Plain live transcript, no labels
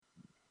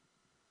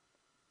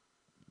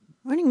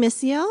Morning,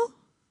 Missio.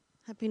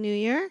 Happy New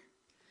Year.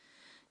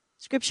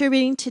 Scripture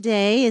reading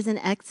today is in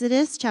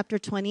Exodus chapter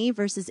 20,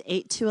 verses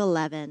 8 to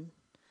 11.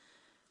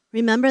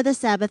 Remember the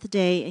Sabbath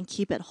day and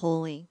keep it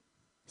holy.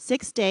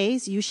 6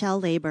 days you shall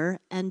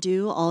labor and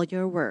do all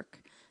your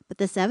work, but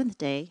the seventh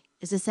day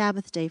is a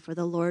Sabbath day for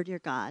the Lord your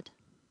God.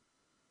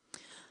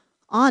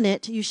 On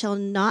it you shall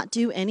not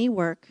do any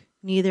work,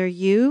 neither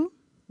you,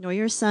 nor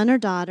your son or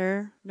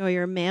daughter, nor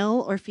your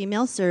male or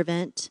female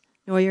servant,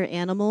 nor your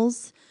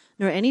animals,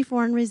 nor any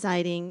foreign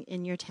residing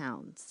in your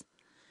towns.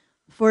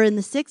 For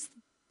in 6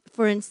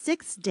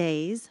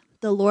 days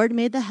the Lord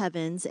made the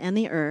heavens and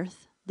the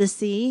earth, the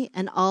sea,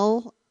 and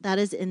all that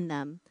is in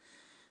them.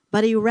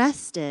 But he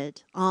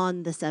rested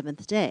on the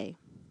seventh day.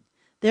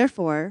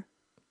 Therefore,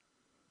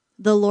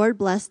 the Lord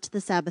blessed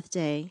the Sabbath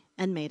day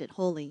and made it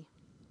holy.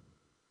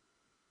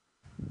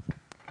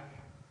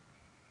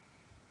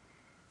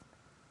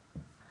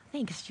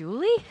 Thanks,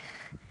 Julie.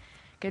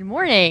 Good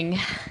morning.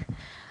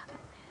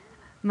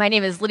 My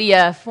name is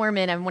Lydia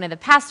Foreman. I'm one of the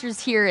pastors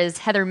here, as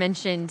Heather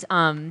mentioned.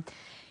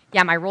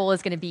 My role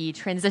is going to be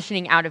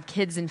transitioning out of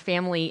kids and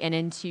family and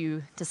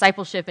into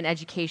discipleship and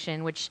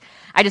education, which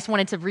I just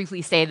wanted to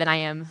briefly say that I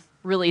am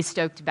really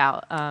stoked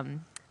about.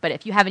 But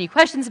if you have any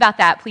questions about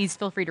that, please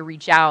feel free to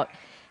reach out.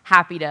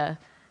 Happy to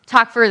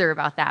talk further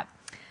about that.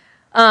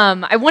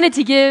 I wanted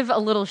to give a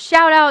little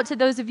shout out to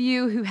those of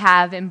you who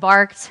have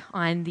embarked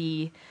on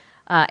the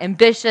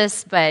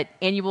ambitious but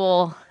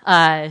annual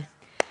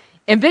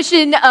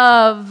ambition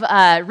of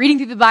reading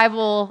through the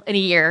Bible in a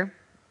year.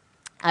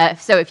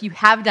 So if you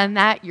have done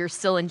that, you're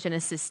still in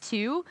Genesis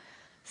 2.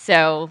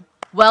 So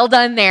well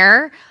done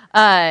there.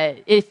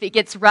 If it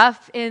gets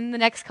rough in the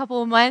next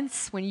couple of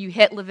months, when you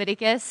hit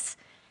Leviticus,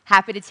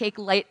 happy to take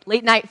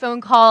late night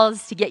phone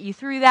calls to get you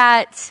through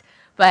that.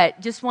 But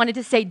just wanted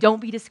to say,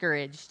 don't be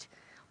discouraged.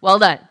 Well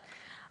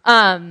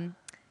done.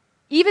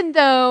 Even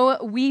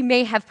though we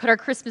may have put our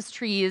Christmas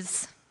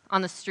trees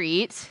on the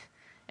street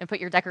and put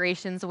your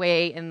decorations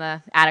away in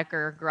the attic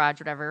or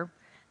garage, whatever,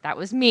 that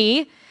was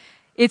me,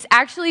 it's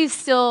actually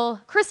still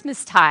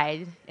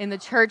Christmastide in the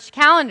church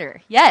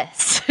calendar.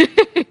 Yes.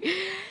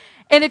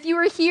 And if you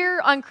were here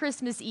on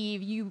Christmas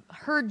Eve, you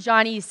heard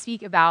Johnny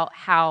speak about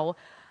how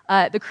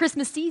the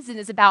Christmas season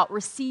is about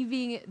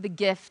receiving the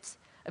gift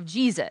of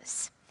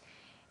Jesus.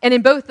 And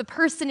in both the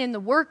person and the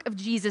work of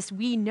Jesus,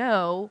 we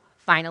know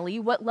finally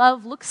what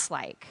love looks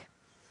like.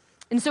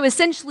 And so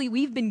essentially,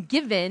 we've been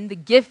given the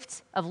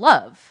gift of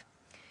love.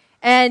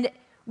 And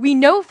we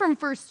know from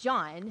 1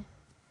 John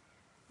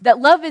that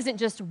love isn't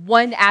just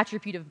one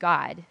attribute of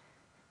God,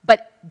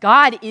 but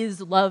God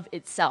is love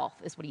itself,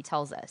 is what he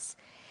tells us.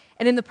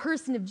 And in the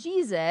person of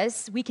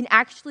Jesus, we can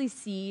actually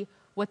see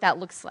what that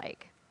looks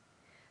like.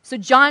 So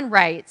John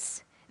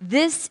writes,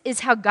 "This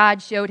is how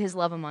God showed his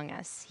love among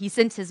us. He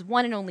sent his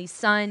one and only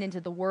Son into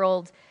the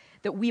world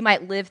that we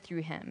might live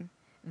through him.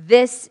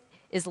 This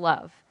is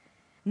love.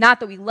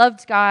 Not that we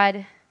loved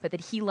God, but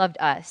that he loved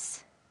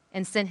us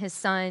and sent his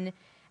Son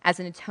as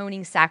an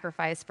atoning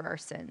sacrifice for our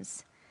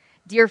sins.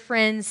 Dear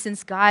friends,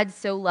 since God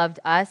so loved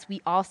us,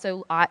 we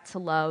also ought to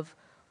love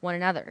one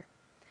another.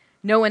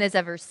 No one has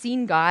ever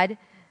seen God,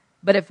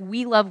 but if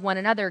we love one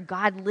another,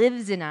 God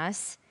lives in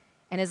us,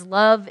 and his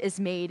love is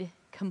made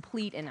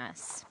complete in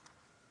us."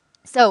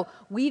 So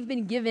we've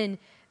been given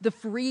the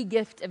free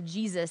gift of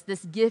Jesus,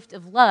 this gift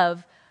of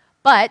love,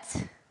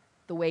 but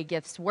the way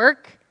gifts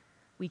work,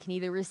 we can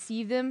either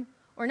receive them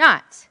or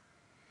not.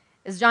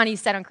 As Johnny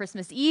said on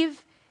Christmas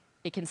Eve,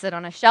 it can sit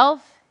on a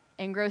shelf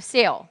and grow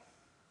stale.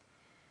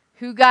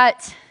 Who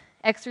got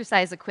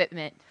exercise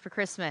equipment for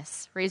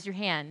Christmas? Raise your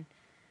hand.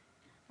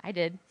 I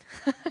did.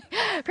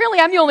 Apparently,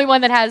 I'm the only one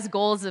that has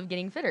goals of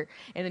getting fitter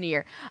in the new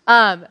year.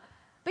 But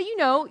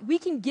we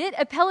can get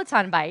a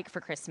Peloton bike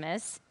for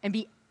Christmas and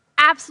be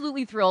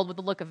absolutely thrilled with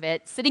the look of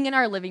it, sitting in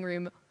our living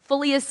room,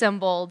 fully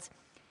assembled,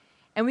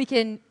 and we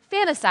can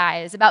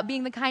fantasize about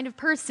being the kind of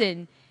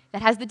person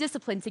that has the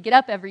discipline to get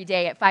up every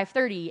day at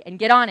 5:30 and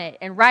get on it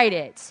and ride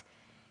it.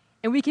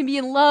 And we can be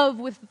in love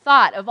with the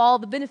thought of all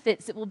the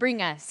benefits it will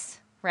bring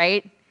us,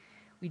 right?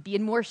 We'd be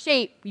in more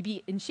shape. We'd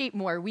be in shape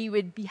more. We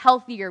would be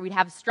healthier. We'd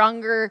have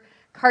stronger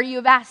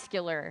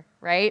cardiovascular,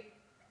 right?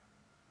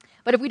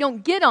 But if we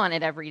don't get on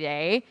it every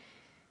day,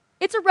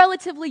 it's a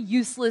relatively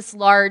useless,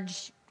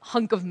 large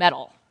hunk of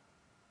metal.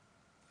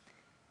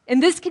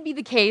 And this could be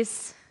the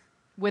case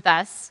with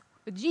us,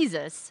 with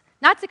Jesus.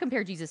 Not to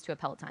compare Jesus to a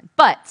Peloton,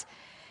 but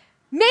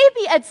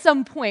maybe at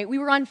some point we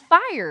were on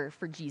fire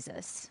for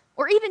Jesus.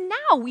 Or even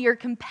now we are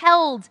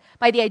compelled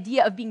by the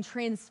idea of being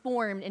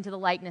transformed into the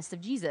likeness of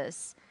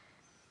Jesus.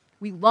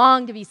 We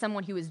long to be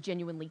someone who is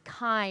genuinely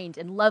kind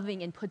and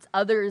loving and puts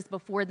others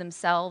before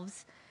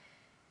themselves.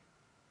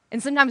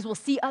 And sometimes we'll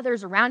see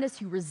others around us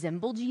who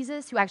resemble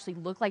Jesus, who actually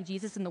look like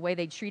Jesus in the way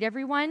they treat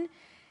everyone.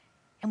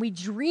 And we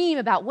dream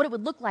about what it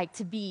would look like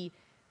to be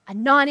a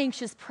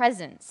non-anxious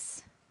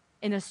presence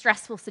in a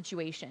stressful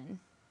situation.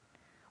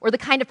 Or the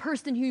kind of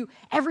person who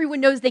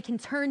everyone knows they can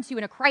turn to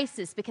in a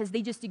crisis because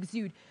they just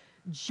exude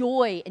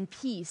joy and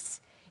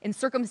peace in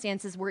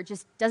circumstances where it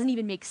just doesn't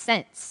even make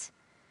sense.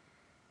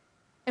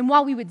 And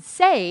while we would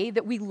say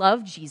that we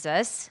love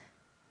Jesus,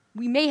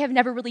 we may have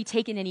never really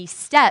taken any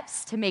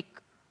steps to make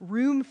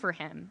room for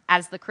him,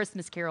 as the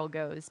Christmas carol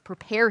goes,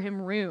 prepare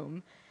him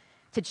room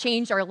to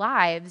change our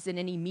lives in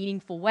any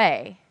meaningful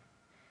way.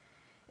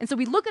 And so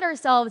we look at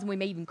ourselves, and we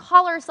may even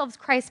call ourselves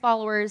Christ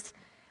followers,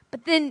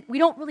 but then we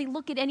don't really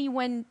look at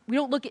anyone, we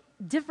don't look at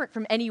different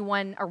from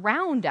anyone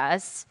around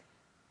us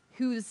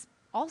who's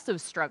also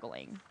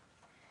struggling.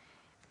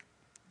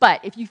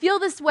 But if you feel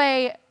this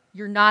way,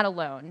 you're not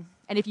alone.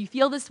 And if you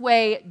feel this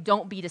way,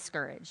 don't be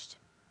discouraged.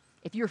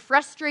 If you're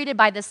frustrated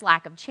by this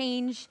lack of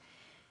change,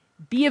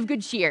 be of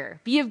good cheer,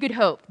 be of good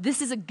hope.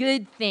 This is a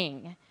good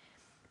thing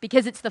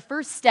because it's the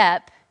first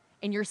step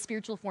in your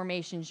spiritual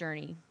formation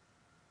journey.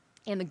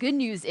 And the good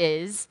news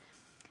is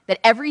that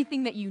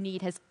everything that you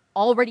need has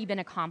already been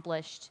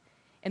accomplished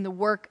in the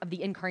work of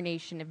the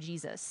incarnation of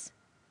Jesus.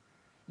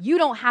 You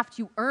don't have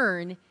to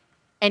earn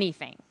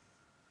anything.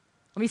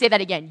 Let me say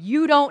that again.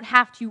 You don't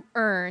have to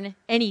earn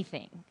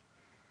anything.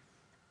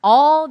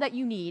 All that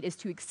you need is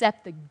to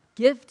accept the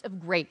gift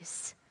of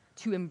grace,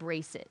 to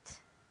embrace it.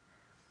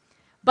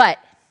 But,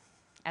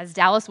 as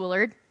Dallas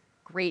Willard,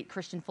 great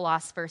Christian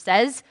philosopher,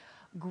 says,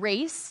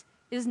 grace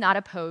is not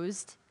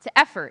opposed to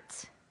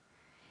effort.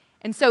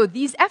 And so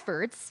these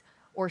efforts,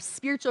 or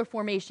spiritual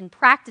formation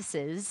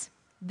practices,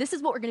 this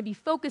is what we're going to be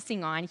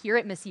focusing on here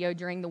at Missio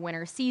during the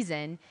winter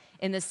season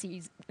in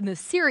the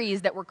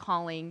series that we're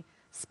calling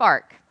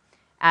Spark,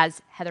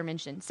 as Heather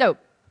mentioned. So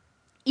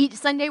each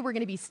Sunday, we're going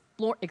to be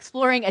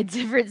exploring a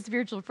different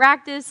spiritual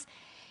practice.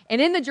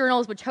 And in the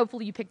journals, which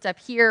hopefully you picked up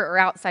here or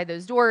outside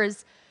those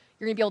doors,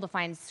 you're going to be able to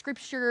find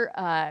scripture,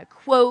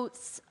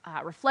 quotes,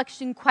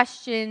 reflection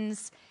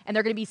questions, and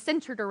they're going to be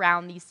centered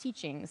around these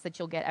teachings that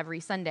you'll get every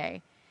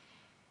Sunday.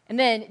 And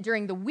then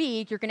during the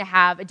week, you're going to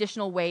have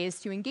additional ways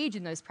to engage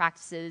in those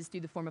practices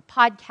through the form of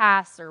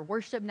podcasts or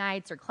worship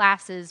nights or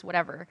classes,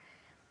 whatever.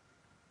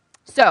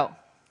 So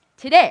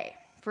today,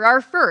 for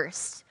our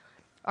first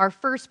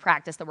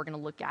practice that we're going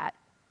to look at,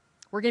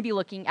 we're going to be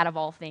looking at, of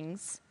all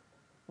things,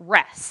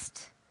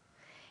 rest.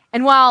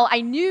 And while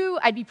I knew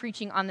I'd be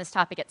preaching on this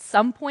topic at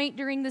some point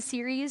during the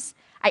series,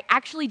 I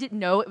actually didn't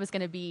know it was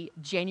going to be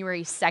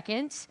January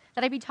 2nd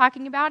that I'd be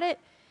talking about it.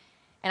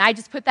 And I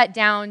just put that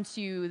down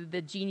to the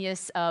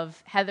genius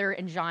of Heather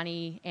and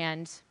Johnny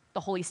and the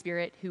Holy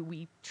Spirit, who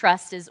we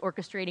trust is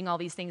orchestrating all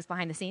these things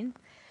behind the scenes.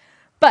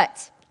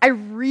 But I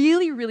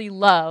really, really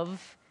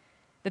love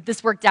that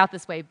this worked out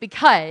this way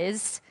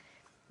because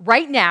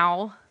right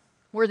now,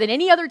 more than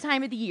any other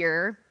time of the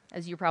year,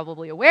 as you're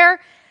probably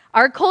aware,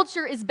 our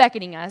culture is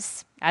beckoning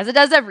us, as it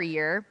does every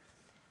year,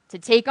 to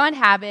take on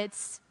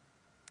habits,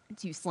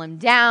 to slim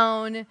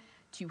down,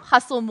 to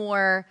hustle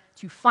more,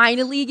 to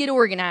finally get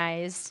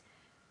organized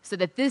so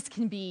that this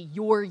can be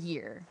your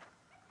year.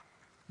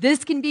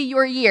 This can be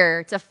your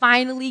year to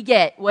finally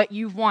get what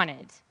you've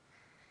wanted.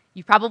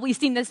 You've probably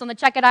seen this on the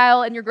checkout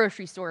aisle in your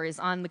grocery stores,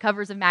 on the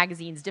covers of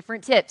magazines,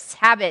 different tips,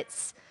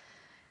 habits.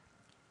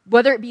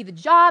 Whether it be the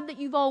job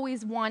that you've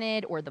always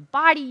wanted or the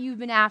body you've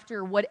been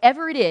after,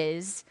 whatever it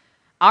is,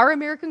 our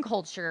American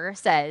culture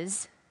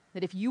says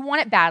that if you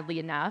want it badly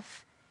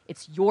enough,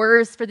 it's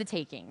yours for the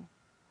taking.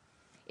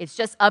 It's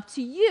just up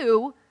to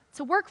you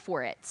to work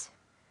for it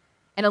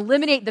and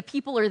eliminate the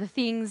people or the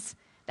things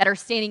that are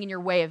standing in your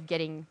way of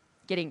getting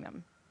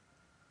them.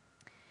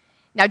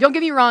 Now, don't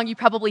get me wrong, you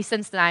probably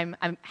sense that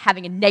I'm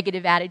having a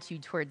negative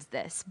attitude towards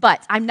this,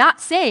 but I'm not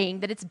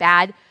saying that it's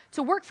bad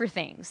to work for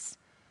things.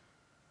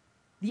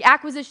 The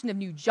acquisition of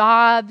new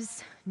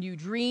jobs, new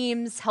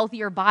dreams,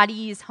 healthier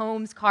bodies,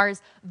 homes,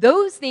 cars,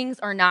 those things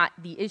are not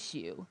the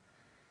issue.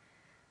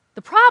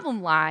 The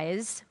problem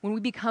lies when we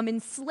become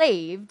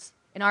enslaved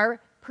in our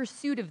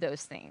pursuit of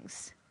those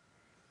things.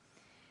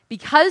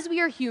 Because we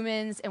are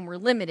humans and we're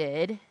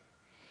limited,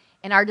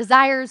 and our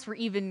desires for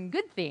even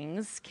good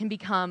things can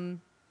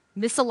become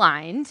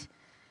misaligned,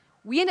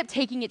 we end up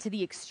taking it to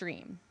the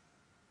extreme.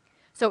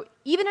 So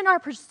even in our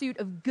pursuit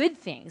of good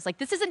things, like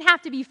this doesn't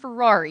have to be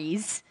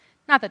Ferraris.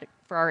 Not that a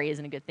Ferrari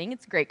isn't a good thing,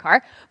 it's a great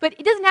car, but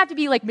it doesn't have to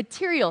be like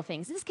material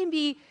things. This can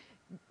be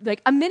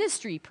like a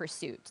ministry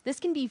pursuit. This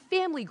can be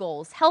family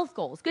goals, health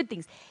goals, good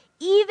things.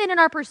 Even in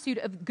our pursuit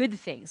of good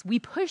things, we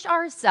push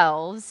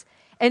ourselves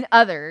and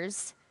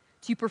others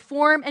to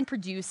perform and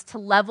produce to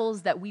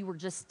levels that we were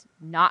just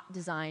not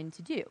designed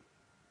to do.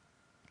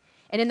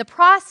 And in the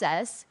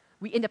process,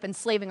 we end up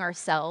enslaving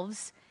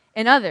ourselves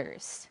and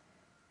others.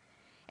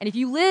 And if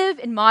you live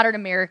in modern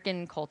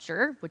American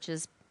culture, which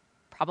is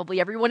probably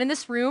everyone in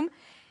this room,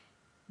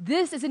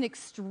 this is an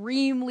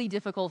extremely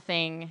difficult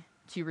thing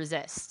to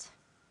resist.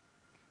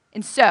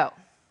 And so,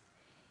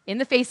 in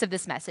the face of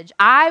this message,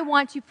 I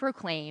want to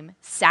proclaim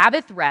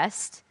Sabbath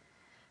rest,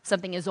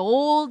 something as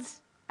old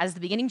as the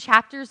beginning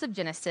chapters of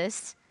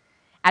Genesis,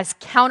 as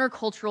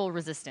countercultural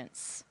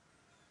resistance.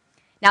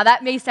 Now,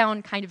 that may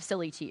sound kind of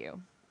silly to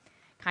you,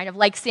 kind of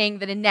like saying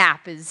that a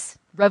nap is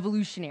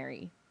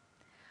revolutionary.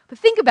 But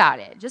think about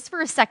it just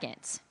for a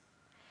second.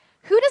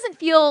 Who doesn't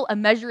feel a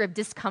measure of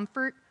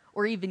discomfort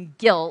or even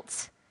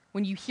guilt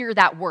when you hear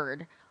that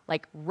word,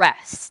 like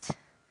rest?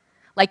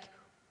 Like,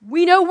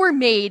 We know we're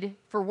made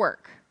for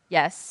work,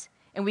 yes,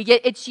 and we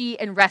get itchy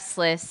and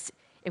restless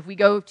if we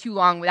go too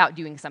long without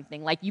doing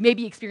something. Like you may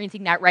be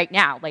experiencing that right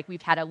now. Like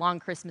we've had a long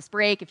Christmas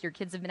break. If your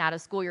kids have been out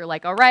of school, you're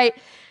like, all right,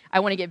 I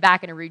want to get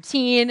back in a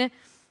routine.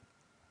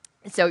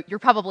 So you're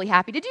probably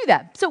happy to do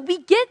that. So we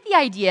get the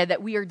idea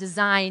that we are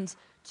designed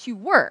to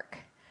work,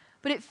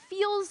 but it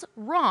feels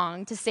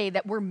wrong to say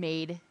that we're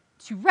made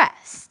to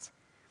rest.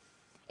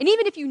 And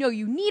even if you know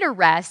you need a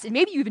rest, and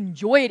maybe you've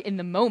enjoyed in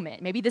the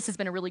moment, maybe this has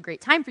been a really great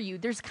time for you,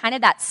 there's kind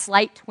of that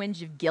slight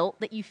twinge of guilt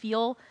that you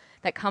feel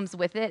that comes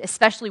with it,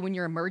 especially when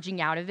you're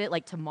emerging out of it.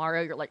 Like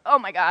tomorrow, you're like, oh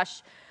my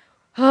gosh,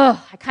 I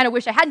kind of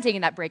wish I hadn't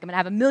taken that break. I'm going to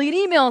have a million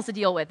emails to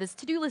deal with. This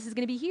to-do list is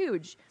going to be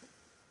huge.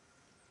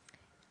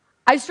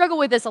 I struggle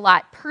with this a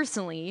lot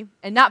personally,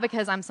 and not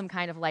because I'm some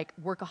kind of like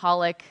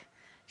workaholic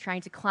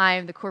trying to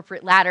climb the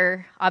corporate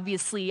ladder.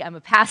 Obviously, I'm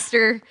a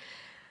pastor.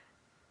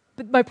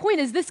 But my point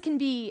is, this can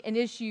be an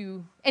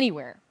issue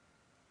anywhere.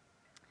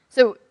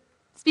 So,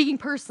 speaking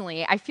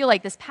personally, I feel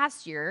like this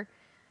past year,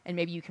 and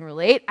maybe you can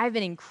relate, I've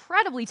been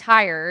incredibly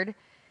tired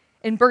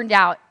and burned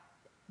out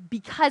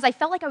because I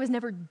felt like I was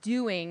never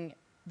doing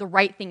the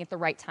right thing at the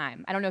right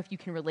time. I don't know if you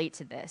can relate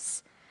to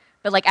this.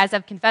 But like as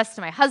I've confessed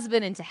to my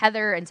husband and to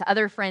Heather and to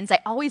other friends, I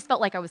always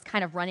felt like I was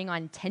kind of running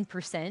on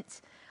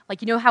 10%.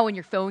 Like you know how when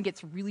your phone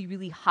gets really,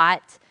 really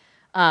hot,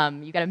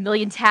 you got a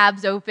million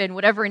tabs open,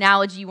 whatever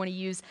analogy you want to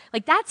use.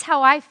 Like that's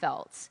how I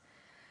felt.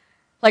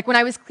 Like when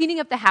I was cleaning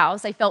up the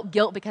house, I felt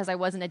guilt because I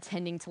wasn't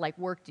attending to like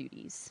work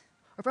duties.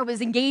 Or if I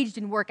was engaged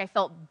in work, I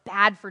felt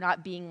bad for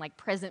not being like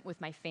present with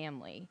my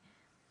family.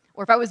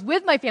 Or if I was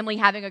with my family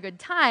having a good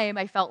time,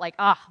 I felt like,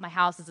 my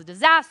house is a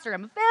disaster.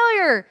 I'm a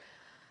failure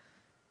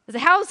as a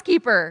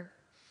housekeeper.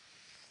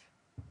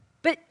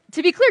 But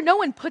to be clear, no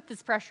one put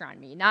this pressure on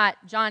me, not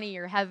Johnny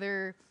or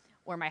Heather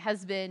or my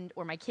husband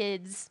or my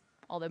kids,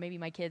 although maybe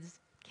my kids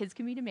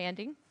can be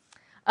demanding.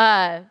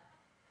 But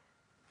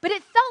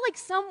it felt like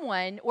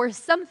someone or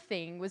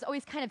something was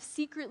always kind of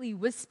secretly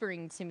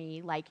whispering to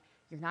me, like,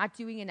 you're not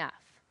doing enough.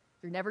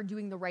 You're never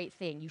doing the right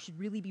thing. You should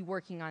really be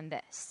working on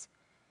this.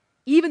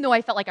 Even though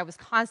I felt like I was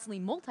constantly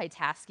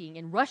multitasking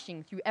and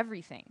rushing through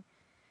everything.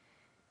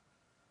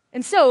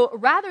 And so,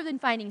 rather than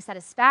finding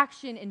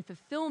satisfaction and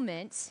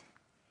fulfillment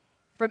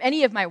from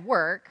any of my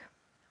work,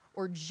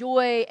 or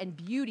joy and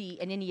beauty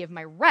in any of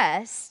my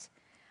rest,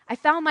 I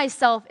found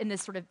myself in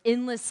this sort of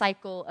endless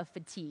cycle of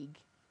fatigue,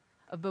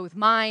 of both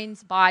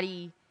mind,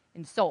 body,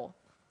 and soul.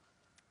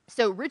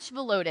 So Rich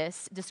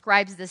Villodas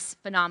describes this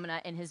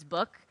phenomena in his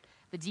book,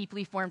 The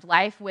Deeply Formed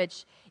Life,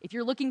 which, if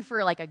you're looking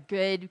for like a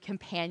good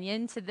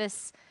companion to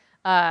this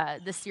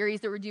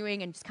series that we're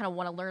doing and just kind of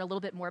want to learn a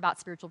little bit more about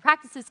spiritual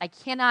practices, I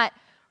cannot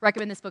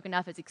recommend this book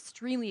enough. It's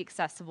extremely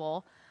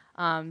accessible.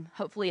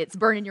 Hopefully it's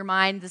burned in your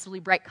mind, this really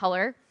bright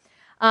color.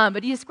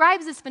 But he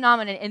describes this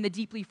phenomenon in The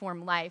Deeply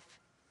Formed Life.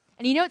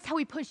 And he notes how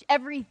we push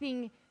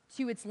everything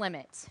to its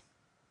limit.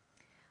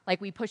 Like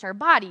we push our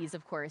bodies,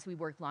 of course. We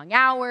work long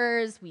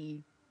hours.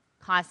 We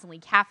constantly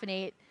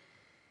caffeinate.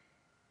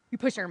 We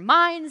push our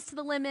minds to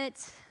the limit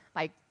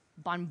by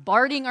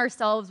bombarding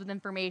ourselves with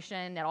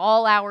information at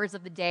all hours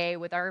of the day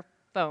with our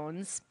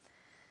phones.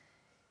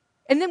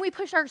 And then we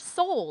push our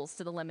souls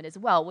to the limit as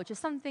well, which is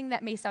something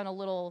that may sound a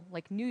little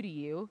like new to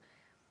you,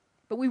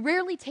 but we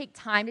rarely take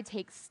time to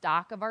take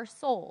stock of our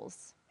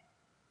souls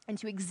and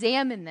to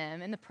examine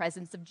them in the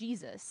presence of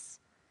Jesus.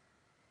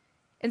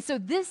 And so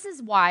this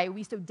is why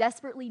we so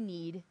desperately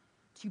need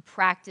to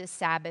practice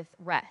Sabbath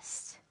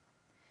rest.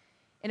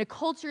 In a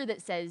culture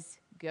that says,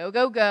 go,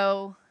 go,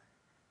 go,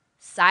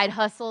 side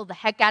hustle the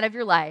heck out of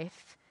your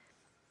life,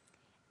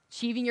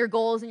 achieving your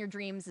goals and your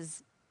dreams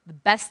is the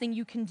best thing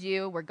you can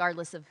do,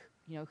 regardless of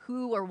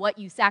who or what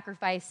you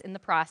sacrifice in the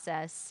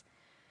process.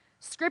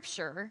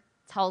 Scripture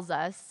tells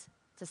us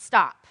to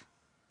stop.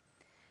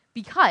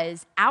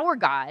 Because our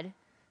God,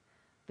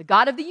 the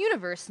God of the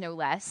universe no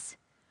less,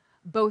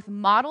 both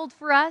modeled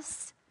for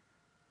us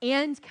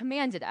and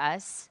commanded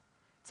us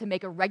to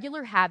make a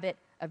regular habit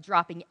of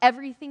dropping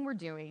everything we're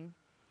doing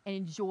and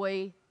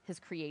enjoy his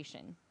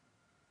creation.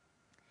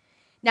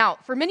 Now,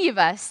 for many of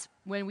us,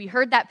 when we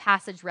heard that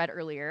passage read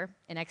earlier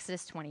in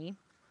Exodus 20,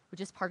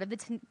 which is part of the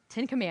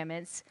Ten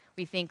Commandments,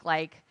 we think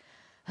like,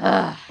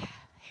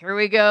 here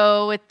we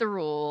go with the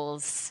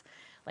rules.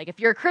 Like if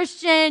you're a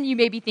Christian, you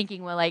may be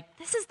thinking, well, like,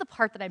 this is the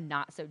part that I'm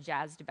not so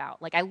jazzed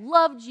about. Like, I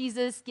love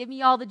Jesus. Give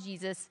me all the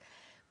Jesus.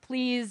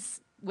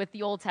 Please, with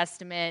the Old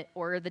Testament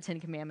or the Ten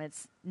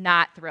Commandments,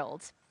 not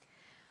thrilled.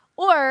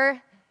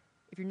 Or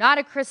if you're not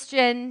a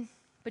Christian,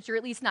 but you're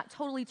at least not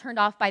totally turned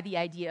off by the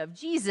idea of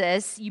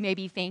Jesus, you may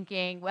be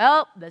thinking,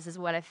 well, this is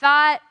what I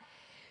thought.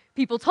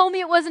 People told me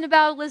it wasn't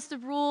about a list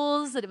of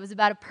rules, that it was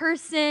about a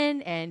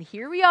person, and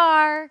here we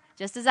are,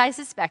 just as I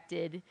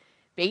suspected,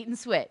 bait and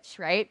switch,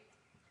 right?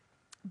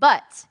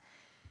 But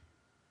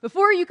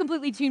before you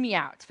completely tune me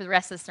out for the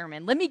rest of the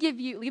sermon, let me give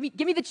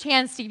me the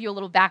chance to give you a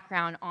little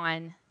background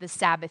on the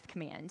Sabbath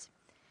command.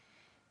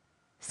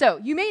 So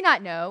you may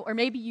not know, or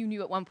maybe you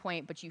knew at one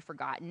point, but you've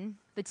forgotten,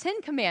 the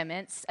Ten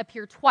Commandments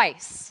appear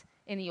twice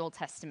in the Old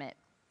Testament.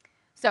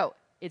 So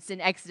it's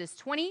in Exodus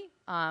 20,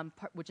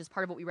 which is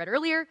part of what we read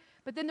earlier,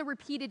 but then they're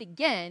repeated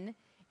again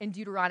in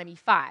Deuteronomy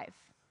 5.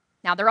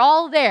 Now, they're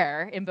all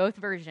there in both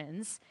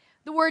versions.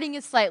 The wording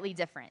is slightly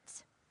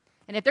different.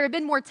 And if there had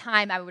been more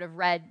time, I would have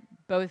read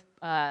both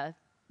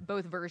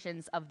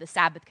versions of the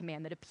Sabbath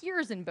command that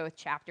appears in both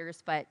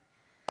chapters, but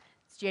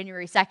it's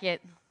January 2nd.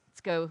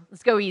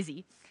 Let's go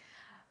easy.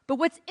 But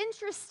what's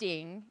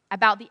interesting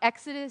about the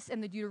Exodus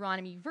and the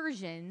Deuteronomy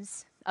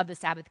versions of the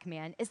Sabbath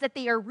command is that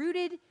they are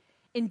rooted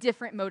in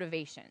different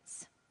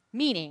motivations,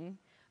 meaning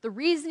the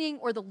reasoning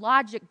or the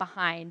logic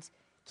behind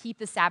keep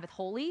the Sabbath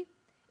holy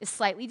is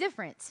slightly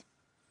different.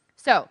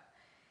 So,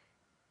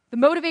 the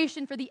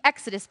motivation for the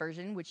Exodus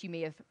version, which you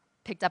may have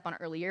picked up on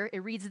earlier,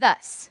 it reads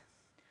thus: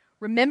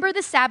 remember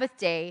the Sabbath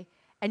day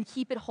and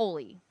keep it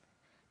holy.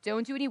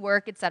 Don't do any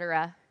work,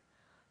 etc.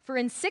 For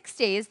in 6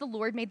 days the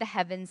Lord made the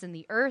heavens and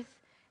the earth,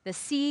 the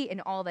sea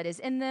and all that is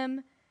in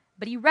them,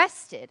 but he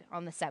rested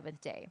on the seventh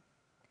day.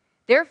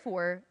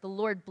 Therefore, the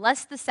Lord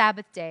blessed the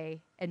Sabbath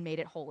day and made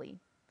it holy.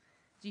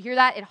 Do you hear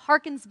that? It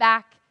harkens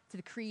back to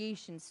the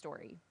creation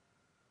story.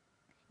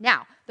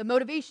 Now, the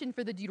motivation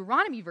for the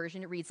Deuteronomy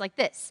version, it reads like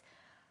this: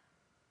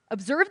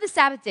 observe the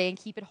Sabbath day and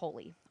keep it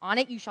holy. On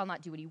it you shall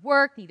not do any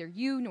work, neither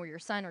you, nor your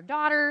son or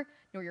daughter,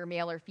 nor your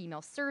male or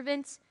female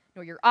servant,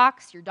 nor your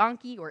ox, your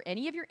donkey, or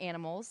any of your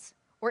animals,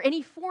 or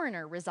any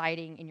foreigner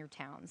residing in your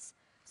towns,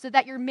 so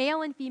that your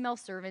male and female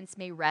servants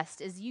may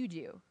rest as you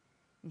do.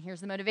 And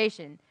here's the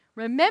motivation: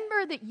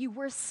 remember that you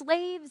were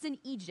slaves in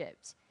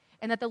Egypt,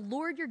 and that the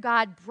Lord your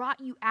God brought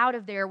you out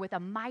of there with a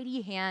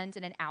mighty hand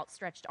and an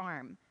outstretched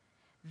arm.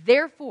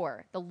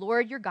 Therefore, the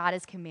Lord your God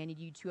has commanded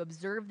you to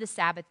observe the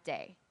Sabbath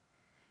day.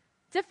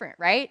 Different,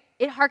 right?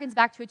 It harkens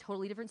back to a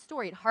totally different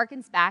story. It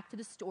harkens back to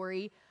the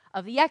story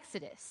of the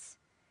Exodus.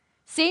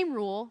 Same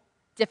rule,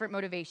 different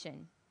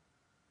motivation.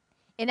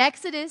 In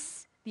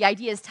Exodus, the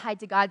idea is tied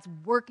to God's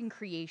work in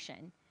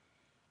creation,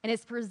 and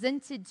it's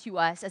presented to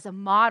us as a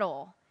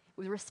model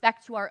with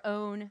respect to our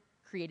own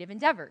creative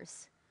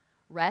endeavors.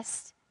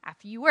 Rest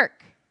after you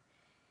work.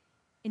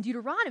 In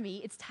Deuteronomy,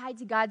 it's tied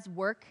to God's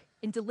work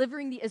in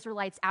delivering the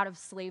Israelites out of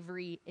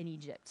slavery in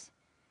Egypt.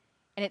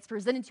 And it's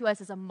presented to us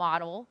as a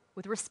model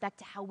with respect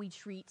to how we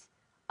treat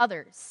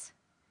others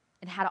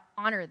and how to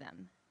honor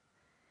them.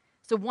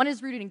 So one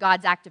is rooted in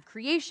God's act of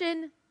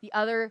creation, the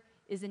other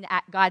is in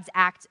God's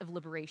act of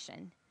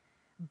liberation.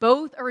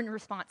 Both are in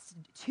response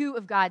to two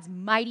of God's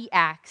mighty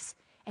acts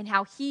and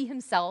how he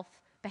himself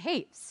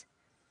behaves.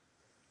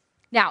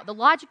 Now, the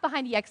logic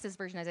behind the Exodus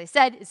version, as I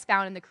said, is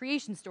found in the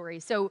creation story,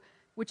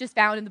 which is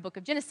found in the book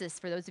of Genesis.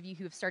 For those of you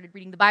who have started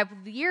reading the Bible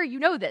of the year, you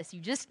know this.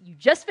 You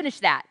just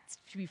finished that. It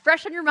should be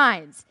fresh on your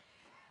minds.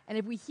 And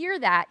if we hear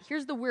that,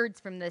 here's the words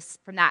from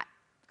that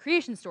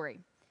creation story.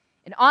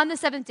 And on the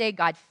seventh day,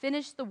 God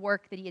finished the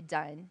work that he had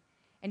done,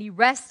 and he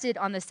rested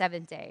on the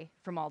seventh day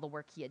from all the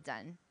work he had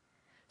done.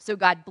 So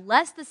God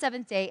blessed the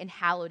seventh day and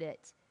hallowed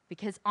it,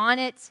 because on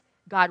it,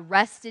 God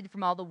rested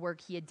from all the work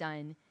he had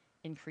done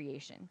in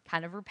creation.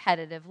 Kind of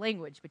repetitive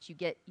language, but you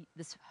get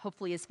this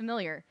hopefully is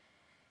familiar.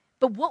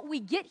 But what we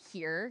get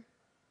here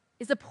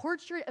is a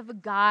portrait of a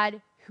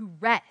God who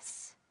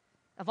rests.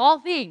 Of all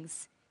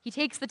things, he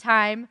takes the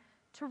time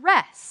to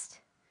rest.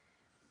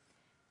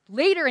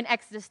 Later in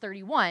Exodus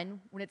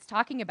 31, when it's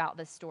talking about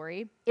this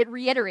story, it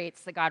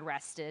reiterates that God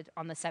rested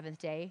on the seventh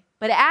day,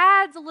 but it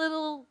adds a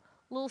little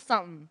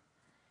something.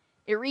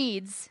 It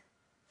reads,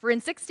 for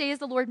in 6 days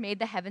the Lord made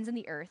the heavens and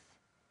the earth,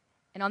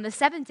 and on the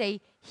seventh day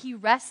he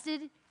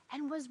rested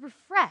and was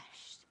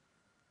refreshed.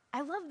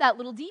 I love that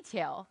little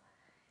detail.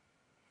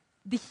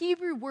 The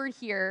Hebrew word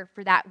here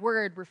for that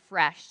word,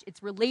 refreshed,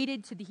 it's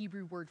related to the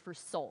Hebrew word for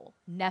soul.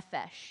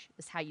 Nephesh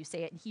is how you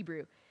say it in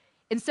Hebrew.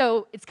 And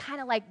so it's kind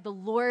of like the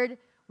Lord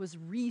was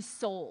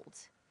resouled.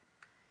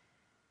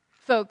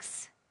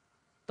 Folks,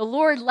 the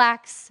Lord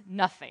lacks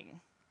nothing.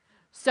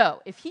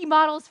 So if he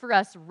models for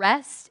us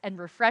rest and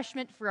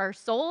refreshment for our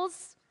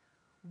souls,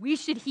 we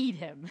should heed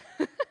him.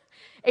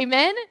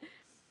 Amen?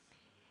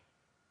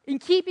 In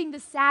keeping the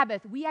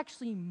Sabbath, we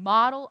actually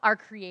model our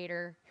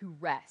Creator who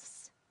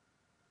rests.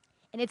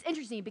 And it's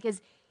interesting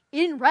because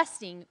in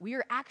resting, we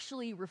are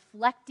actually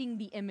reflecting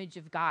the image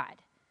of God.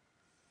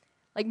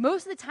 Like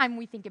most of the time when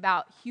we think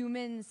about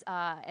humans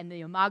and the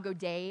Imago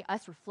Dei,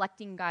 us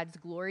reflecting God's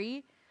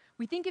glory,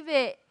 we think of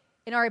it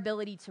in our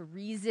ability to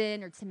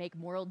reason or to make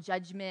moral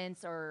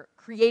judgments or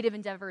creative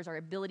endeavors, our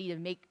ability to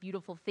make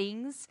beautiful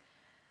things.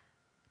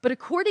 But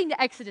according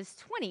to Exodus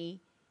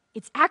 20,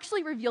 it's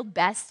actually revealed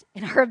best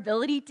in our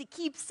ability to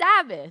keep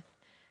Sabbath,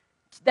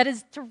 that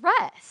is, to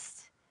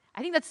rest.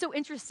 I think that's so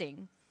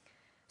interesting.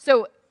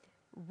 So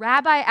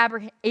Rabbi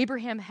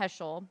Abraham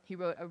Heschel, he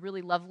wrote a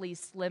really lovely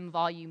slim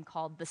volume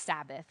called The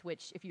Sabbath,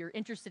 which if you're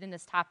interested in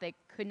this topic,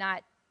 could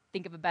not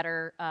think of a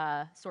better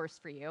source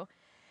for you.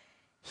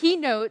 He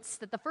notes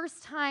that the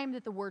first time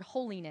that the word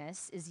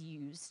holiness is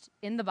used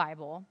in the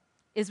Bible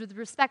is with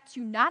respect to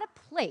not a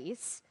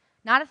place,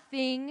 not a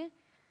thing,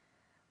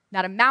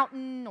 not a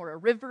mountain or a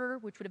river,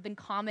 which would have been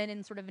common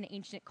in sort of an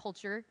ancient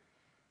culture,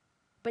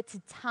 but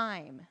to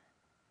time,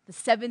 the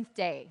seventh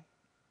day,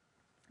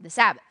 the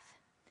Sabbath.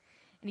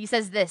 And he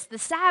says this: the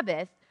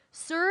Sabbath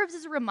serves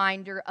as a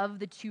reminder of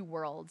the two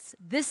worlds,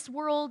 this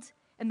world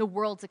and the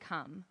world to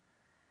come.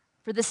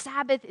 For the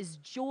Sabbath is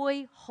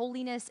joy,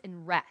 holiness,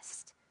 and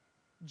rest.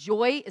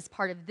 Joy is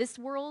part of this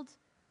world.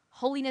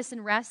 Holiness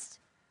and rest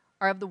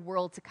are of the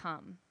world to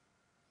come.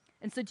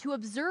 And so to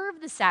observe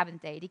the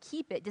Sabbath day, to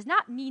keep it, does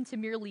not mean to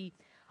merely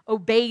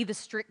obey the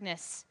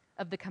strictness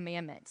of the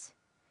commandment,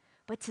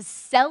 but to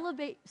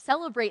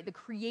celebrate the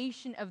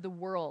creation of the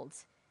world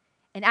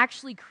and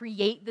actually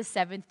create the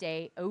seventh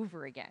day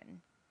over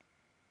again.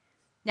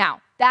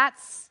 Now,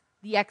 that's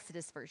the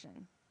Exodus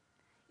version.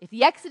 If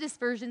the Exodus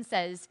version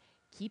says,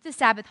 keep the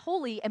Sabbath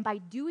holy, and by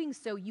doing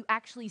so, you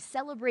actually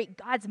celebrate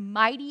God's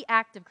mighty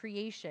act of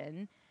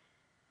creation,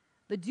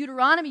 the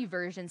Deuteronomy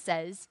version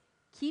says,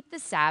 keep the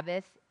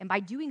Sabbath, and by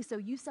doing so,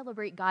 you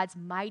celebrate God's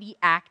mighty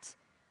act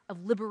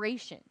of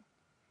liberation.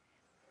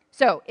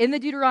 So, in the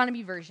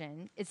Deuteronomy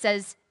version, it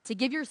says, to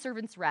give your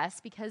servants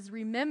rest, because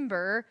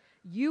remember,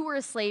 you were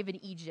a slave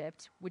in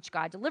Egypt, which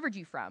God delivered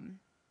you from.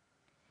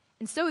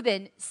 And so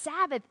then,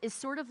 Sabbath is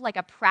sort of like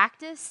a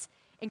practice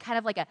and kind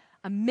of like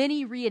a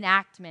mini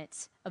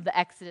reenactment of the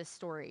Exodus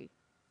story.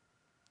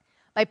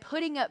 By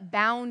putting up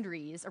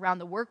boundaries around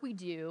the work we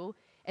do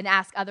and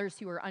ask others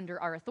who are under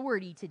our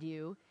authority to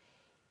do,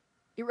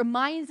 it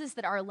reminds us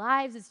that our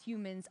lives as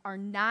humans are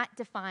not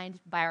defined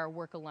by our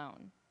work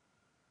alone.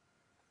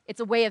 It's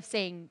a way of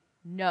saying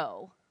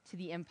no to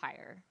the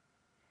empire.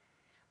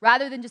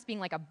 Rather than just being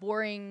like a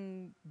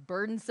boring,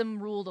 burdensome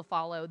rule to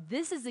follow,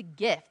 this is a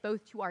gift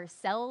both to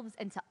ourselves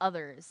and to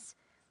others,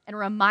 and a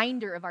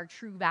reminder of our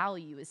true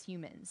value as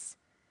humans.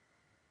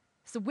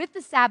 So with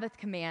the Sabbath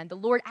command, the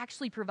Lord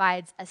actually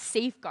provides a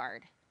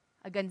safeguard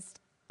against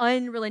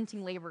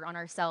unrelenting labor on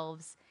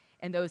ourselves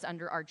and those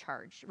under our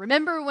charge.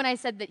 Remember when I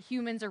said that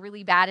humans are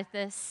really bad at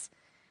this?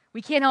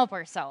 We can't help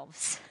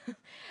ourselves.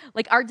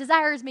 Like our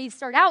desires may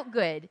start out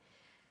good,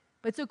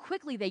 but so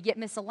quickly they get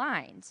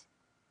misaligned.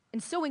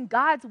 And so in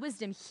God's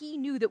wisdom, he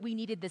knew that we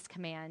needed this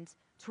command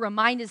to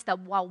remind us that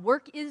while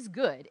work is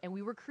good and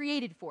we were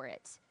created for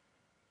it,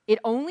 it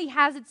only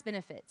has its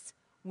benefits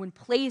when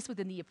placed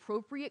within the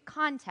appropriate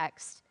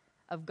context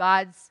of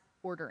God's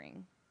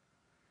ordering.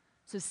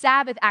 So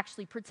Sabbath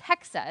actually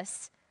protects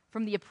us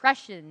from the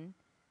oppression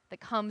that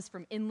comes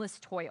from endless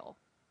toil.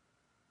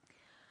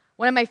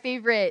 One of my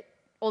favorite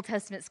Old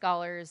Testament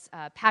scholars,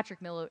 Patrick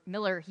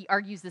Miller, he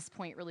argues this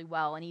point really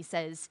well, and he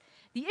says,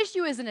 the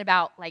issue isn't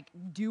about like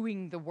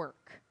doing the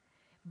work,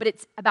 but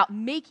it's about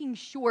making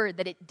sure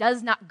that it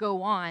does not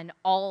go on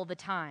all the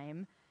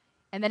time,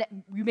 and that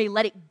you may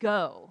let it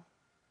go,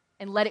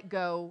 and let it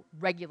go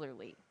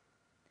regularly.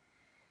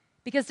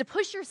 Because to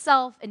push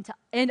yourself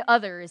and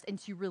others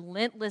into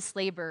relentless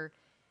labor,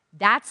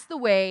 that's the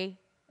way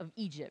of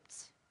Egypt.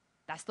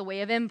 That's the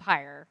way of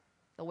empire,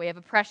 the way of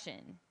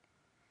oppression.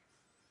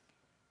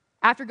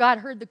 After God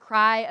heard the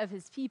cry of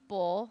his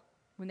people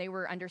when they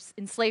were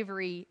in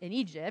slavery in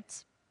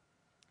Egypt,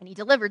 and he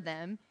delivered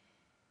them,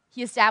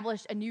 he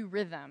established a new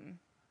rhythm,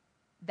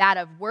 that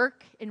of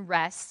work and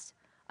rest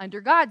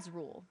under God's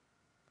rule.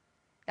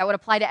 That would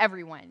apply to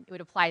everyone. It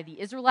would apply to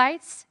the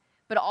Israelites,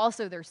 but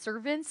also their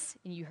servants,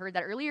 and you heard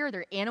that earlier,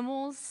 their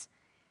animals,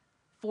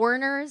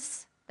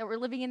 foreigners that were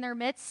living in their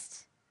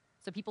midst,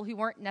 so people who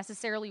weren't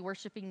necessarily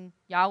worshiping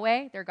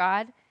Yahweh, their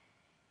God,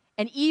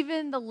 and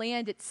even the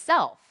land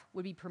itself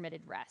would be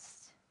permitted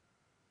rest,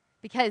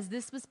 because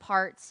this was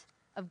part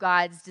of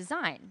God's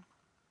design.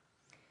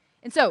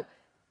 And so,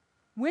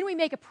 when we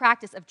make a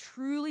practice of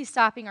truly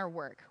stopping our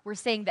work, we're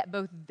saying that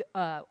both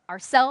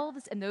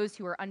ourselves and those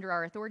who are under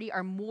our authority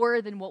are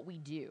more than what we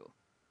do.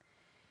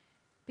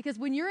 Because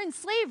when you're in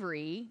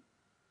slavery,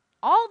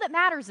 all that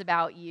matters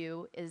about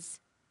you is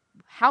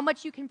how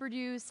much you can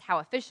produce, how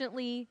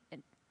efficiently,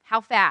 and how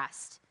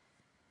fast.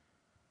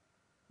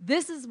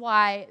 This is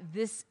why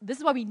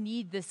we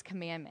need this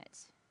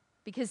commandment.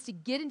 Because to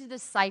get into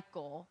this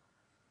cycle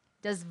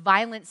does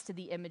violence to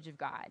the image of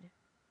God.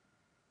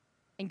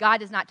 And God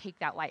does not take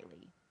that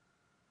lightly.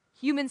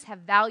 Humans have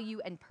value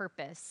and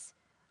purpose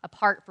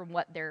apart from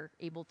what they're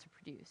able to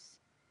produce.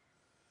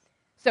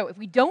 So if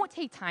we don't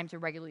take time to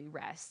regularly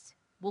rest,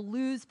 we'll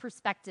lose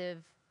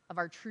perspective of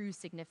our true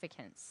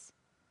significance.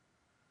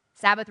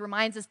 Sabbath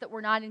reminds us that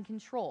we're not in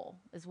control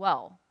as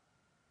well.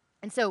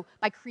 And so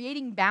by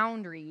creating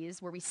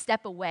boundaries where we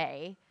step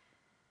away,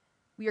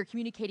 we are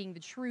communicating the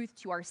truth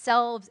to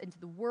ourselves and to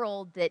the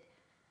world that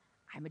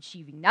I'm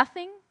achieving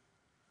nothing,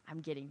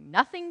 I'm getting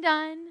nothing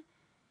done,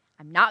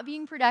 I'm not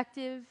being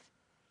productive,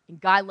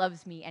 and God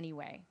loves me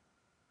anyway.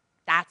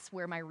 That's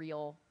where my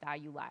real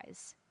value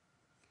lies.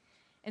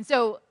 And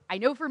so I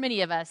know for many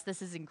of us,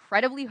 this is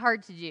incredibly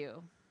hard to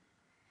do.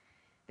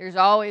 There's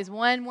always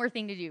one more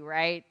thing to do,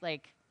 right?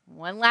 Like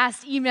one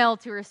last email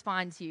to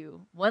respond to,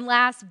 one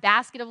last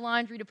basket of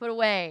laundry to put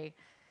away.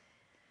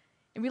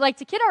 And we like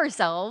to kid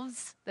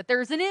ourselves that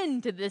there's an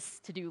end to this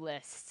to-do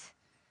list,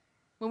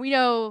 when we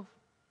know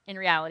in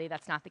reality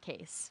that's not the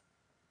case.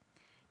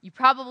 You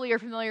probably are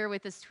familiar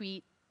with this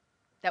tweet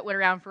that went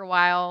around for a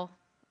while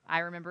I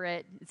remember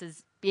it. It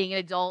says being an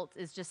adult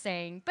is just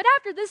saying, but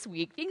after this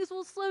week, things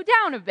will slow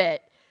down a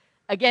bit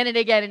again and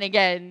again and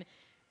again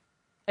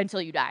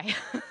until you die.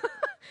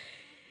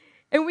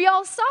 And we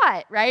all saw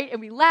it, right? And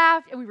we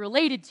laughed and we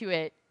related to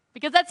it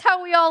because that's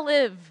how we all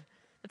live.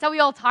 That's how we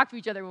all talk to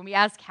each other when we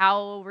ask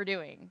how we're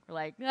doing. We're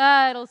like,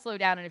 it'll slow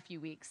down in a few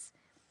weeks.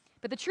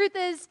 But the truth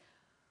is,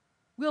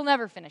 we'll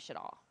never finish it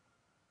all.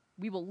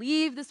 We will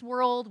leave this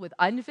world with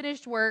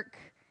unfinished work.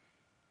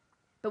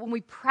 But when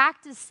we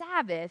practice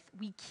Sabbath,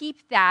 we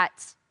keep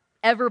that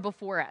ever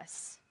before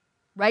us,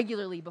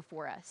 regularly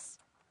before us.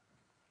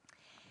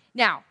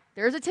 Now,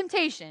 there's a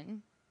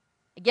temptation,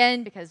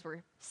 again, because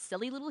we're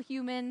silly little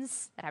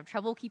humans that have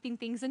trouble keeping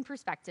things in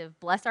perspective,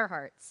 bless our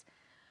hearts,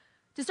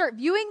 to start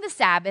viewing the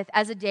Sabbath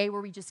as a day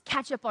where we just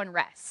catch up on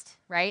rest,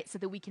 right? So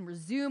that we can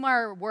resume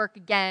our work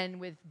again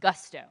with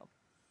gusto.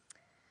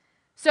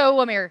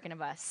 So American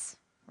of us,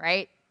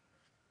 right?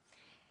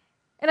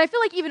 And I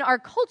feel like even our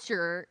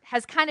culture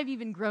has kind of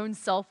even grown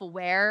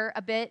self-aware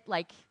a bit,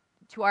 like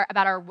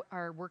about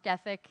our work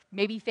ethic,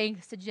 maybe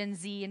thanks to Gen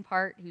Z in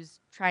part, who's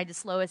trying to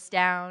slow us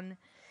down.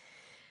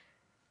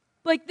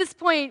 Like this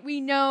point,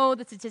 we know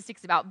the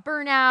statistics about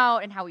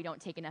burnout and how we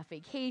don't take enough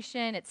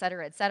vacation, et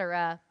cetera, et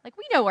cetera. Like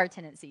we know our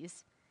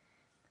tendencies.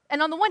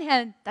 And on the one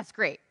hand, that's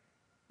great.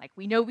 Like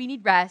we know we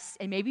need rest,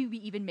 and maybe we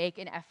even make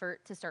an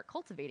effort to start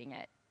cultivating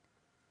it.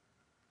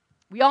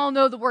 We all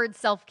know the word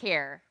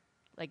self-care.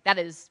 Like that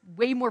is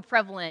way more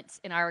prevalent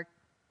in our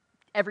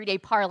everyday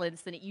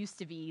parlance than it used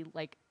to be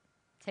like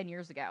 10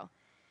 years ago.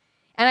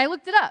 And I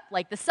looked it up.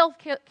 Like the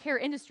self-care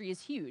industry is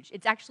huge.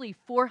 It's actually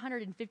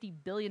 $450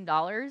 billion.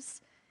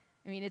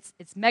 I mean,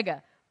 it's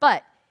mega.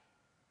 But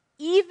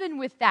even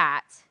with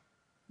that,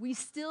 we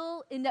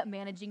still end up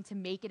managing to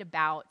make it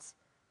about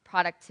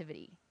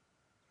productivity.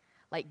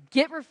 Like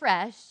get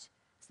refreshed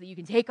so that you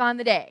can take on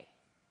the day.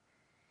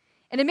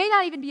 And it may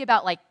not even be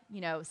about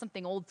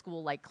something old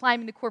school like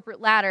climbing the corporate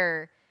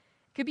ladder.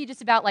 It could be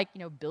just about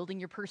building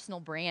your personal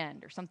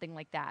brand or something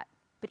like that.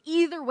 But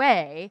either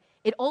way,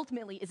 it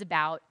ultimately is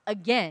about,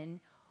 again,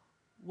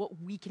 what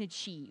we can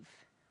achieve,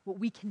 what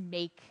we can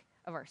make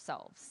of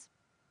ourselves.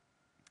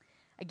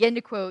 Again,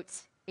 to quote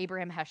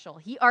Abraham Heschel,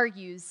 he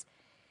argues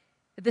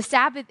that the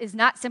Sabbath is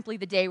not simply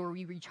the day where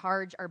we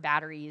recharge our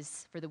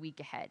batteries for the week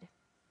ahead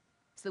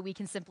so that we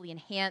can simply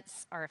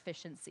enhance our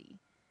efficiency.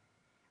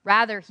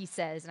 Rather, he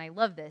says, and I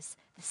love this,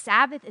 the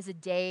Sabbath is a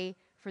day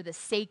for the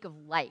sake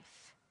of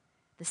life.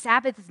 The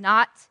Sabbath is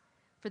not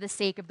for the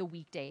sake of the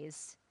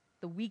weekdays.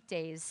 The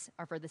weekdays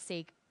are for the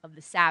sake of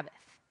the Sabbath.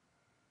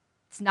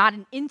 It's not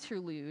an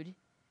interlude,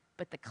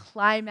 but the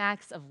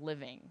climax of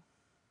living.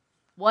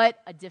 What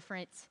a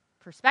different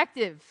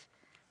perspective.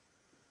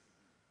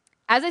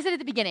 As I said at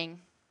the beginning,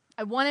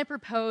 I want to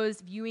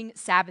propose viewing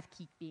Sabbath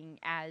keeping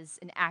as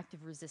an act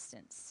of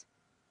resistance.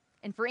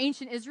 And for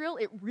ancient Israel,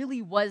 it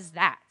really was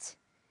that.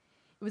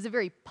 It was a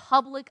very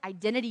public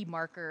identity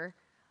marker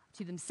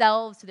to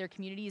themselves, to their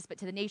communities, but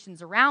to the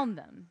nations around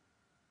them,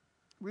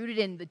 rooted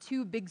in the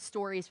two big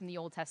stories from the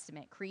Old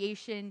Testament,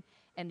 creation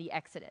and the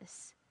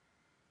Exodus.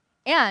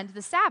 And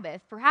the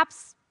Sabbath,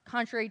 perhaps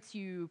contrary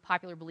to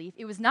popular belief,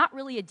 it was not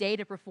really a day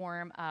to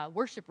perform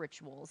worship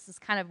rituals. This is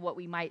kind of what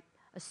we might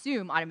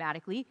assume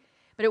automatically,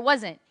 but it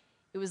wasn't.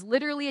 It was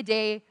literally a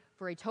day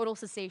for a total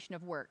cessation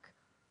of work,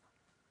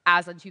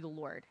 as unto the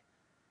Lord.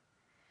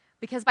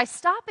 Because by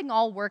stopping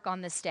all work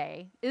on this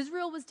day,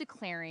 Israel was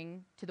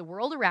declaring to the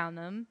world around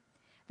them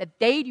that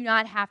they do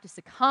not have to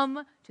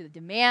succumb to the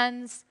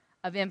demands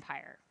of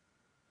empire,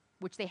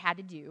 which they had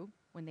to do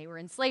when they were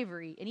in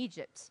slavery in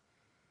Egypt.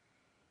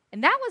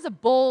 And that was a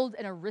bold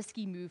and a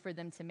risky move for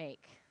them to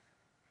make.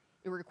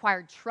 It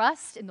required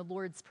trust in the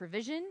Lord's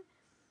provision.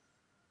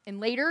 And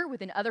later,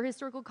 within other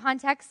historical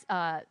contexts,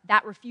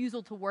 that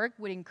refusal to work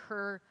would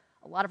incur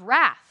a lot of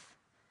wrath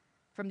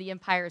from the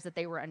empires that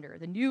they were under,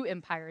 the new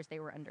empires they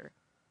were under.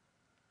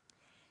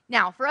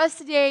 Now, for us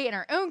today, in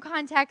our own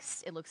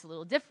context, it looks a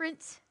little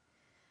different.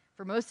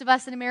 For most of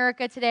us in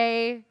America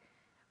today,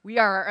 we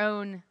are our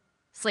own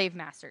slave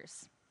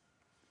masters.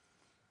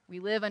 We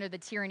live under the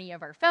tyranny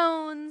of our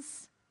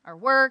phones, our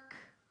work,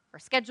 our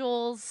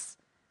schedules,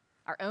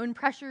 our own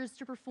pressures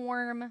to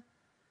perform,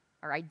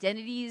 our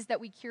identities that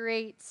we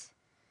curate.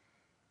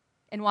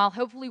 And while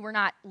hopefully we're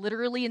not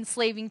literally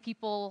enslaving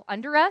people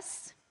under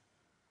us,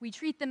 we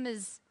treat them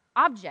as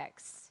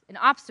objects and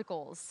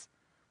obstacles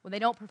when they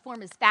don't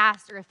perform as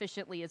fast or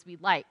efficiently as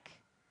we'd like.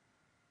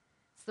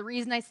 It's the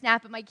reason I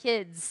snap at my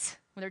kids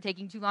when they're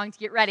taking too long to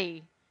get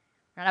ready,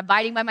 not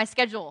abiding by my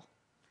schedule.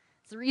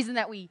 It's the reason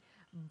that we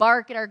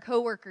bark at our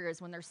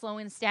coworkers when they're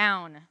slowing us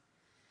down.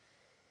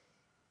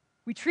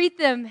 We treat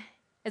them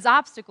as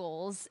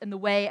obstacles in the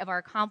way of our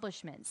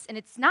accomplishments. And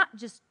it's not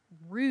just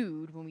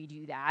rude when we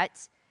do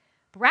that,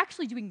 but we're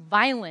actually doing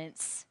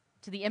violence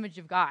to the image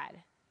of God.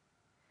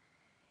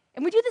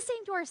 And we do the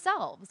same to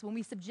ourselves when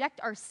we subject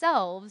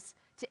ourselves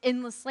to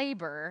endless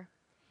labor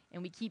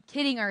and we keep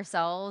kidding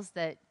ourselves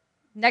that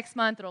next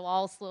month it'll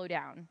all slow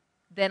down.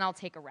 Then I'll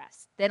take a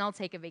rest. Then I'll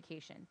take a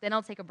vacation. Then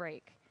I'll take a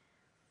break.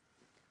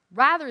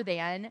 Rather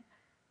than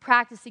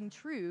practicing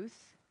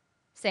truth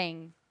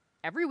saying,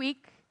 every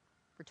week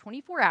for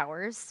 24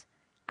 hours,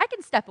 I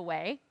can step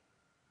away.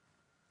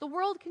 The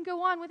world can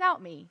go on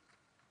without me.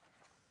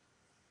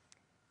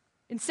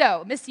 And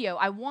so, Missio,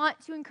 I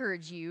want to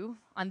encourage you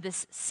on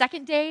this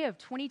second day of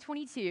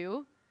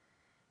 2022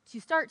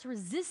 to start to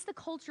resist the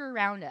culture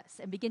around us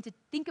and begin to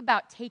think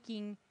about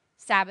taking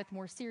Sabbath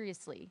more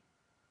seriously.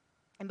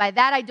 And by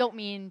that, I don't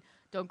mean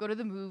don't go to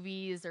the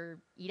movies or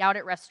eat out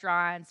at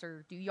restaurants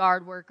or do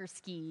yard work or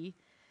ski.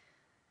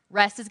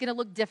 Rest is going to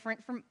look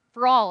different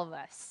for all of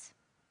us.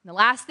 And the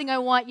last thing I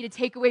want you to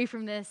take away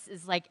from this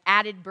is like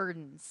added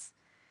burdens.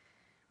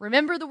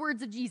 Remember the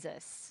words of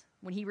Jesus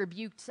when he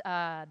rebuked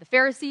the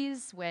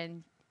Pharisees,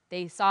 when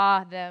they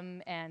saw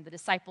them and the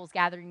disciples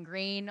gathering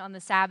grain on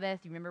the Sabbath.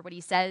 You remember what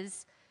he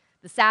says?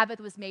 The Sabbath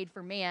was made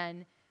for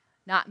man,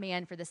 not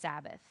man for the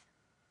Sabbath.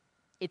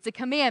 It's a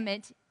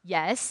commandment,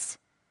 yes,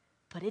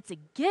 but it's a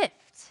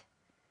gift.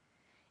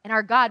 And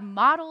our God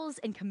models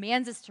and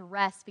commands us to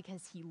rest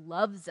because he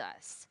loves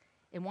us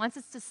and wants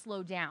us to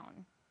slow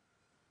down.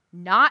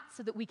 Not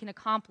so that we can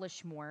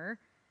accomplish more,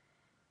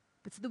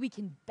 but so that we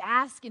can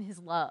bask in his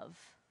love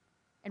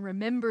and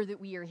remember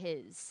that we are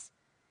his.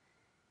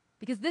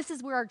 Because this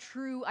is where our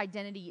true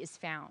identity is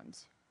found.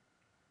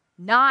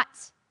 Not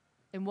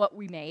in what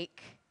we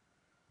make,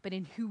 but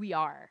in who we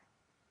are,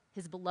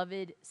 his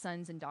beloved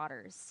sons and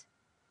daughters.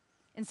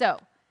 And so,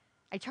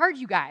 I charge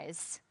you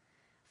guys,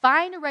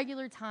 find a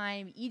regular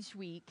time each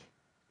week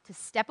to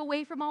step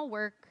away from all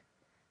work,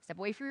 step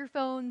away from your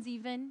phones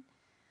even,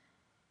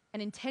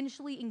 and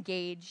intentionally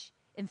engage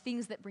in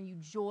things that bring you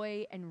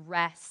joy and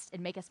rest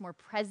and make us more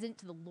present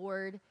to the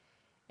Lord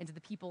and to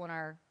the people in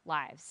our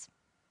lives.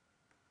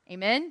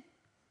 Amen?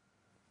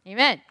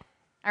 Amen.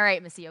 All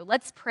right, Missio,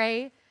 let's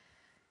pray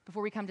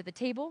before we come to the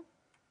table,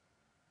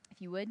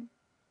 if you would.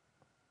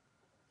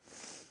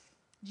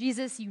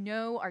 Jesus, you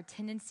know our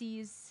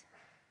tendencies.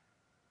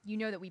 You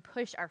know that we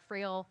push our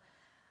frail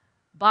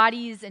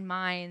bodies and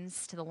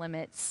minds to the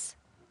limits.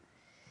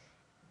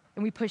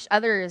 And we push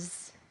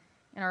others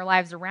in our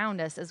lives around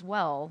us as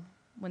well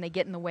when they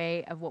get in the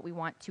way of what we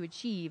want to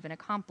achieve and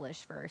accomplish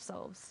for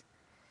ourselves.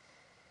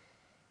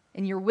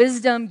 In your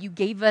wisdom, you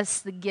gave us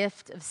the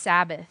gift of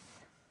Sabbath.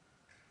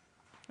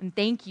 And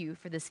thank you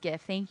for this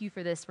gift. Thank you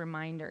for this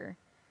reminder.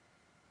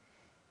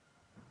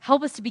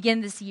 Help us to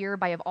begin this year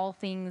by, of all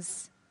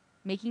things,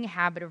 making a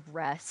habit of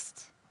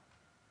rest.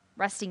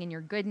 Resting in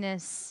your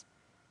goodness,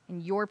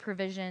 in your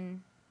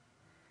provision,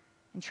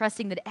 and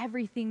trusting that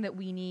everything that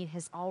we need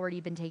has already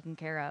been taken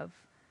care of.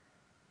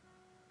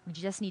 We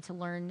just need to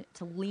learn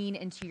to lean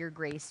into your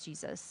grace,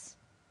 Jesus.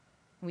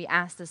 And we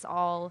ask this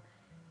all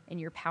in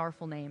your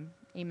powerful name.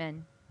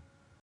 Amen.